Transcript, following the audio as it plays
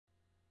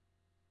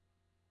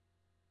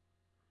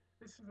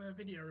this is a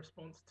video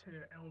response to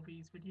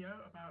LV's video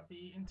about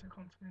the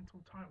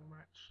Intercontinental title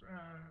match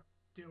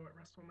deal at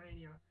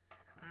WrestleMania.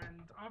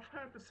 And I've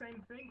heard the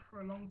same thing for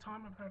a long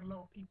time. I've heard a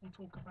lot of people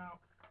talk about,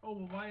 oh,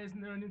 well, why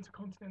isn't there an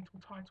Intercontinental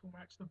title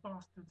match? The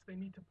bastards, they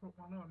need to put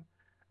one on.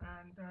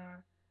 And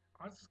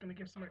I was just going to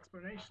give some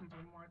explanations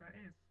on why that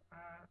is.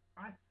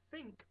 I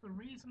think the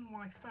reason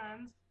why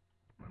fans,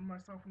 and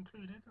myself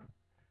included,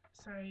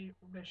 say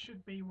there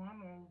should be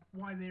one or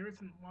why there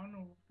isn't one,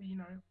 or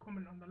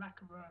comment on the lack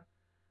of a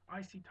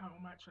IC title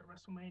match at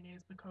WrestleMania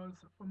is because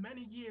for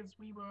many years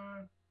we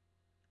were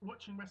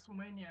watching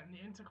WrestleMania and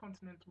the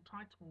Intercontinental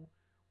title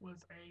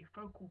was a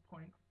focal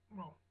point.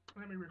 Well,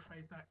 let me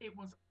rephrase that. It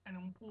was an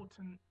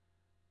important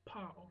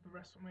part of the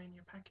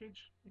WrestleMania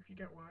package, if you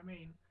get what I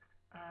mean.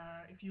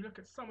 If you look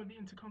at some of the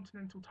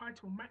Intercontinental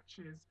title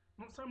matches,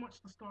 not so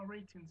much the star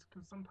ratings,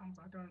 because sometimes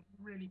I don't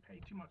really pay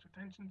too much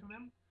attention to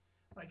them.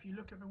 But if you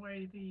look at the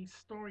way the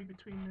story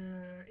between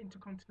the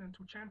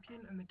Intercontinental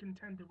Champion and the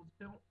contender was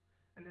built,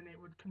 and then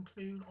it would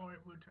conclude or it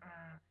would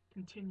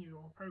continue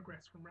or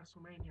progress from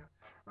WrestleMania.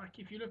 Like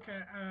if you look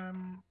at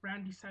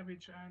Randy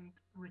Savage and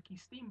Ricky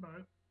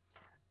Steamboat,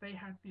 they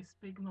had this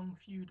big long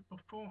feud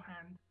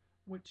beforehand,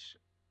 which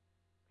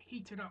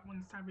heated up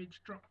when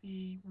Savage dropped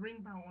the ring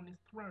bell on his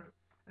throat,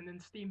 and then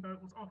Steamboat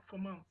was off for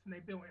months, and they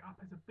built it up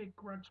as a big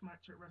grudge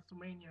match at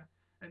WrestleMania.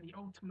 And the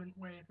ultimate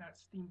way that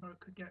Steamboat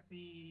could get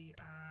the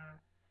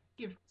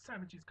give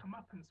Savage's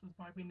comeuppance was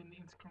by winning the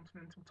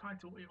Intercontinental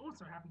title. It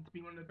also happened to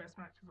be one of the best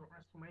matches at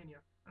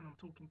WrestleMania, and I'm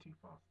talking too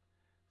fast.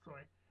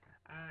 Sorry.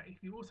 If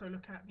you also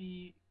look at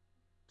the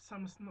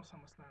not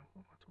SummerSlam,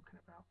 what am I talking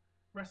about?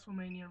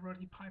 WrestleMania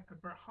Roddy Piper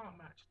Bret Hart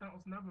match. That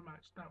was another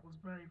match that was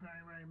very,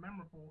 very, very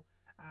memorable.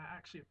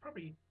 Actually,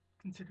 probably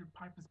considered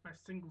Piper's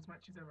best singles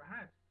match he's ever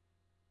had.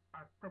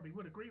 I probably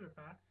would agree with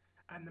that.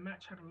 And the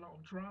match had a lot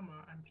of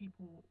drama, and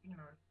people,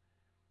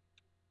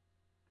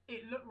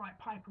 it looked like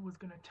Piper was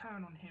going to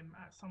turn on him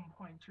at some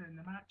point during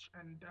the match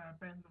and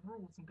bend the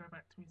rules and go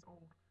back to his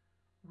old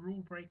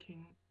rule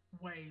breaking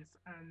ways.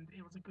 And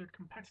it was a good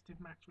competitive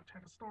match which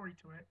had a story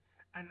to it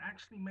and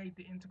actually made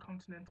the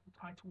Intercontinental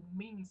title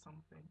mean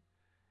something.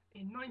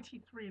 In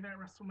 '93, that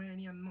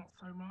WrestleMania, not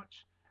so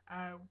much.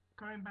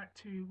 Going back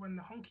to when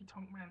the Honky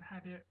Tonk Man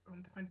had it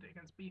and defended it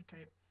against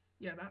Beefcake,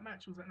 yeah, that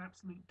match was an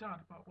absolute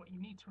dud. But what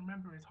you need to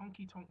remember is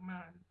Honky Tonk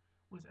Man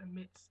was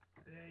amidst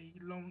a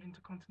long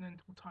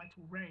Intercontinental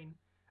title reign,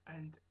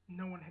 and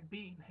no one had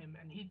beaten him,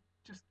 and he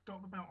just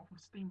got the belt off of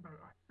Steamboat,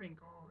 I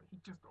think, or he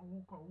just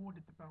all got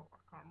awarded the belt.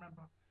 I can't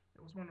remember.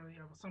 It was one or the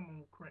other.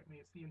 Someone will correct me.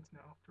 It's the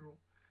internet after all.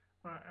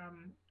 But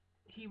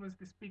he was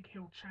this big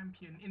heel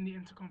champion in the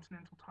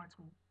Intercontinental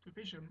title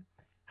division,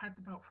 had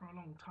the belt for a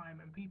long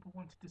time, and people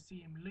wanted to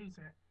see him lose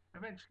it.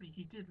 Eventually,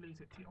 he did lose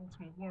it to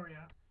Ultimate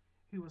Warrior,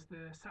 who was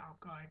the setup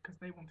guy,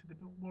 because they wanted to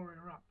build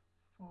Warrior up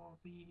for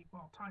the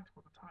world title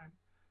at the time.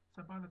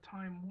 So by the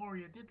time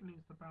Warrior did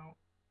lose the belt,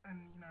 and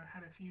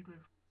had a feud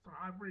with, so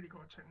I've really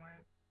got to check my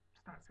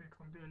stats here because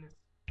I'm doing this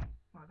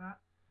like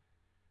that.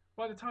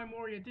 By the time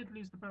Warrior did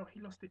lose the belt, he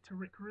lost it to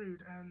Rick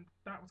Rude, and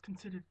that was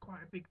considered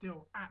quite a big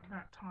deal at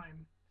that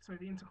time. So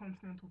the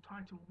Intercontinental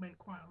title meant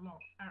quite a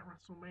lot at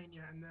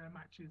WrestleMania, and the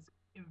matches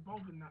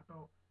involving that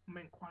belt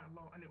meant quite a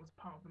lot, and it was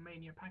part of the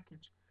Mania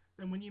package.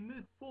 Then when you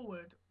move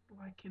forward,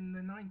 like in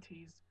the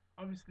 90s,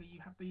 obviously you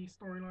have the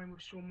storyline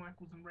with Shawn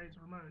Michaels and Razor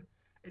Ramon.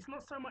 It's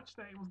not so much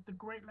that it was the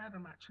Great Ladder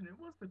match, and it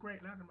was the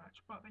Great Ladder match,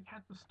 but they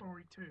had the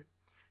story too.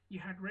 You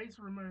had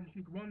Razor Ramon,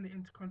 who'd won the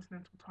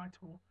Intercontinental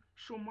title,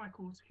 Shawn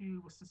Michaels, who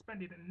was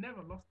suspended and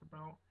never lost the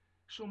belt.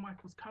 Shawn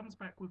Michaels comes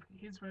back with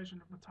his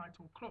version of the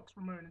title, clocks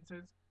Ramon and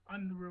says,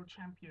 I'm the real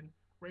champion.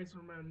 Razor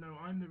Ramon, no,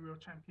 I'm the real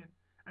champion.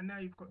 And now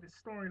you've got this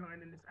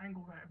storyline and this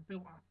angle that had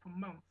built up for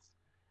months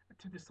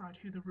to decide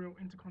who the real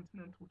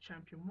Intercontinental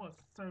champion was.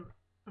 So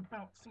the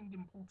belt seemed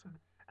important,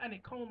 and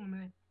it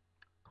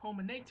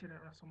culminated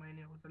at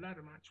WrestleMania with the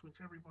ladder match, which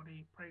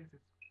everybody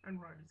praises,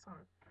 and rightly so.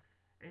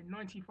 In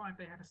 '95,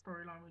 they had a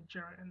storyline with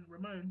Jarrett and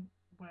Ramon,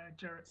 where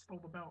Jarrett stole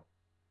the belt.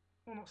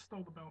 Well, not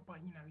stole the belt, but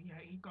yeah,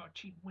 he got a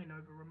cheap win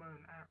over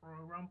Ramon at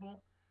Royal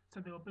Rumble. So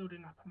they were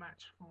building up a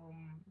match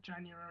from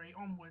January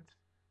onwards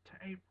to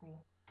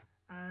April.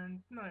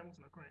 And no, it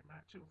wasn't a great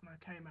match. It was an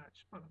okay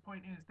match. But the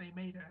point is, they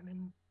made it, and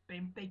then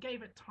they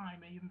gave it time.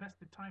 They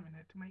invested time in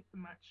it to make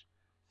the match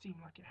seem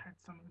like it had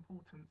some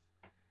importance.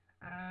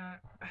 Uh,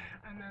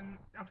 and then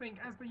I think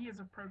as the years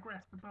have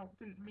progressed, the belt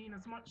didn't mean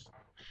as much.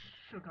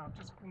 Sugar, I've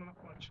just fallen off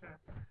my chair.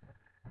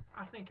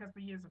 I think as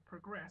the years have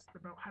progressed,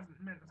 the belt hasn't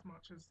meant as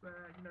much as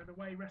the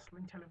way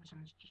wrestling television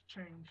has just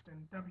changed,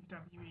 and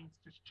WWE's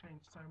just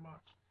changed so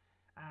much.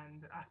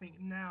 And I think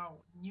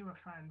now newer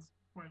fans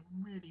won't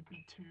really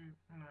be too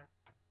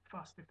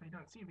fussed if they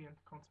don't see the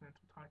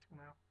Intercontinental title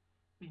now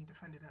being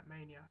defended at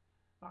Mania.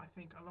 But I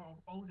think a lot of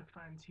older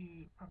fans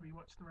who probably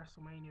watch the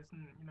WrestleManias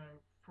and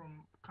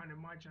from kind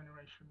of my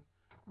generation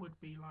would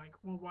be like,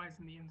 well, why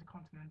isn't the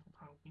Intercontinental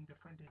title being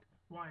defended?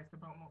 Why is the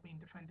belt not being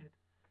defended?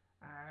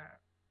 Uh,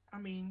 I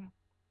mean,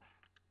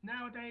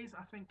 nowadays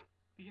I think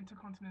the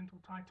Intercontinental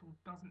title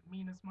doesn't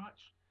mean as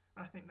much.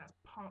 I think that's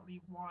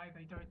partly why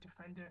they don't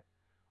defend it.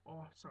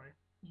 or sorry,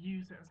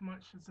 use it as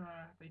much as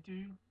they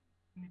do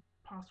in the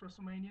past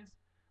WrestleManias.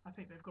 I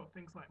think they've got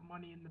things like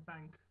Money in the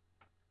Bank,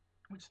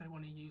 which they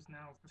want to use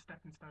now as the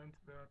stepping stone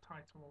to the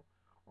title,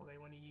 or they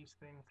want to use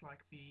things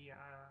like the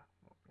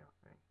what's the other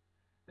thing?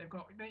 They've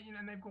got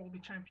all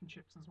the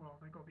championships as well.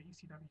 They've got the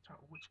ECW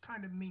title, which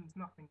kind of means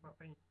nothing, but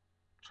they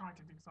try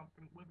to do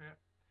something with it.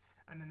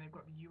 And then they've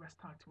got the US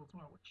title as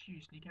well, which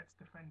usually gets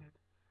defended.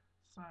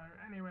 So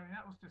anyway,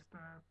 that was just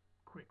a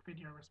quick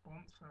video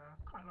response.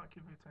 Quite like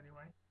your vids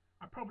anyway.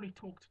 I probably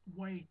talked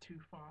way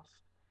too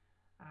fast,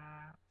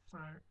 so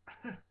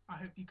I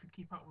hope you could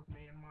keep up with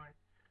me and my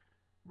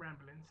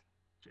ramblings.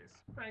 Cheers.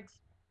 Thanks.